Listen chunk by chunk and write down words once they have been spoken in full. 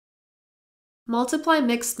Multiply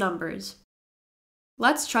mixed numbers.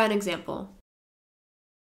 Let's try an example.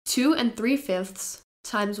 2 3/5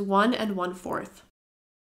 times 1 1/4.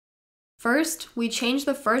 First, we change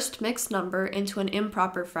the first mixed number into an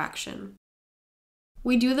improper fraction.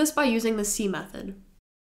 We do this by using the C method.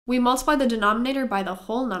 We multiply the denominator by the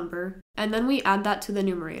whole number, and then we add that to the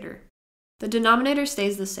numerator. The denominator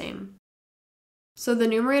stays the same. So the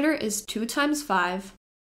numerator is 2 times 5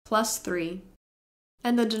 plus 3,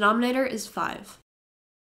 and the denominator is 5.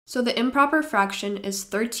 So the improper fraction is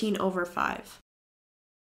 13/5.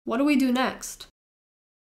 What do we do next?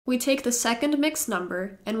 We take the second mixed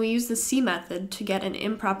number and we use the C method to get an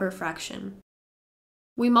improper fraction.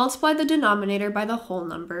 We multiply the denominator by the whole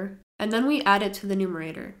number, and then we add it to the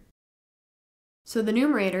numerator. So the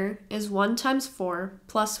numerator is 1 times 4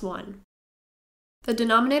 plus 1. The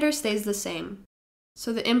denominator stays the same,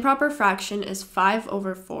 so the improper fraction is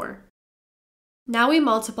 5/4. Now we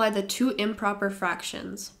multiply the two improper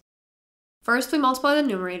fractions. First we multiply the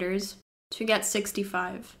numerators to get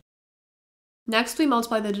 65. Next we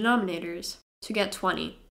multiply the denominators to get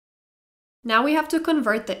 20. Now we have to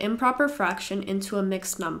convert the improper fraction into a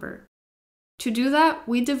mixed number. To do that,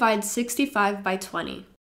 we divide 65 by 20.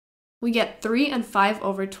 We get 3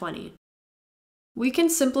 5/20. We can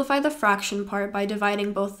simplify the fraction part by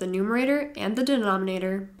dividing both the numerator and the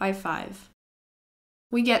denominator by 5.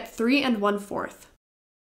 We get 3 1/4.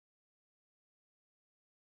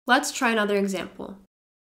 Let's try another example.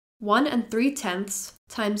 1 3/10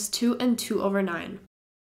 times 2 2/9.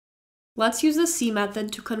 Let's use the C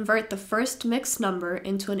method to convert the first mixed number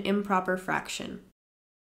into an improper fraction.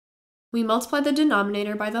 We multiply the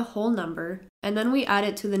denominator by the whole number, and then we add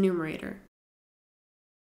it to the numerator.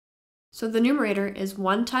 So the numerator is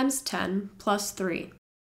 1 times 10 plus 3.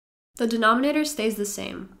 The denominator stays the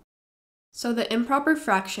same. So the improper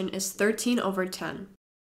fraction is 13/10.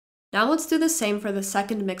 Now let's do the same for the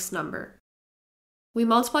second mixed number. We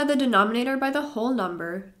multiply the denominator by the whole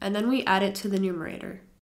number, and then we add it to the numerator.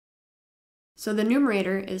 So the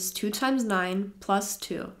numerator is 2 times 9 plus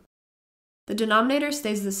 2. The denominator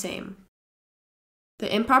stays the same.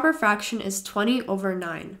 The improper fraction is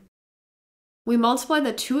 20/9. We multiply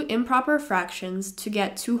the two improper fractions to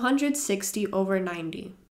get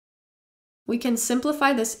 260/90. We can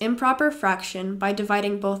simplify this improper fraction by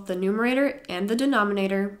dividing both the numerator and the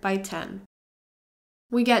denominator by 10.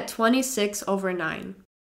 We get 26/9.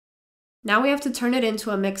 Now we have to turn it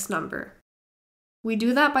into a mixed number. We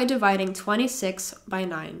do that by dividing 26 by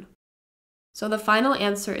 9. So the final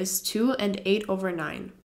answer is 2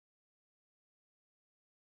 8/9.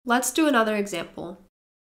 Let's do another example.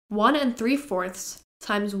 1 3/4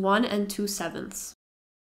 times 1 2/7.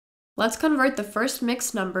 Let's convert the first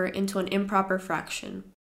mixed number into an improper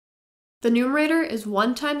fraction. The numerator is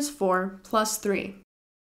 1 times 4 plus 3,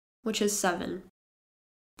 which is 7.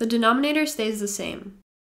 The denominator stays the same,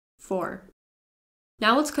 4.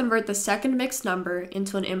 Now let's convert the second mixed number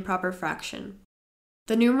into an improper fraction.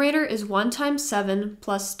 The numerator is 1 times 7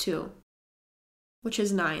 plus 2, which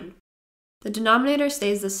is 9. The denominator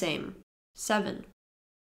stays the same, 7.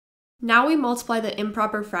 Now we multiply the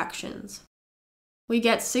improper fractions. We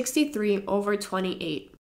get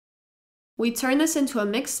 63/28. We turn this into a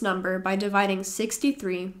mixed number by dividing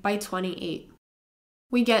 63 by 28.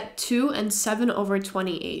 We get 2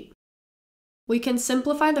 7/28. We can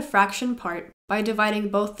simplify the fraction part by dividing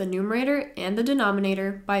both the numerator and the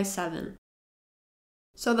denominator by 7.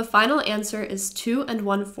 So the final answer is 2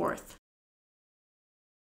 1/4.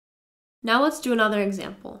 Now let's do another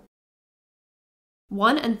example.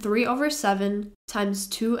 1 3/7 times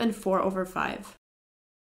 2 4/5.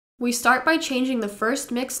 We start by changing the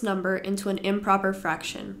first mixed number into an improper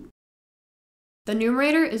fraction. The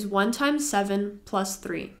numerator is 1 times 7 plus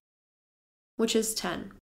 3, which is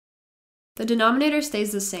 10. The denominator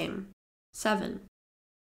stays the same, 7.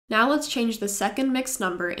 Now let's change the second mixed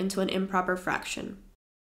number into an improper fraction.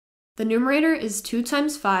 The numerator is 2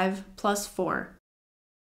 times 5 plus 4,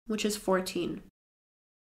 which is 14.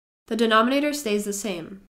 The denominator stays the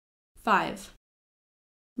same, 5.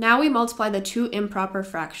 Now we multiply the two improper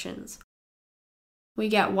fractions. We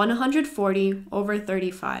get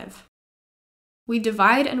 140/35. We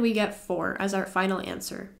divide and we get 4 as our final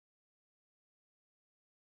answer.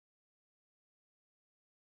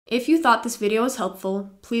 If you thought this video was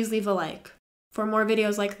helpful, please leave a like. For more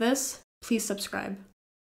videos like this, please subscribe.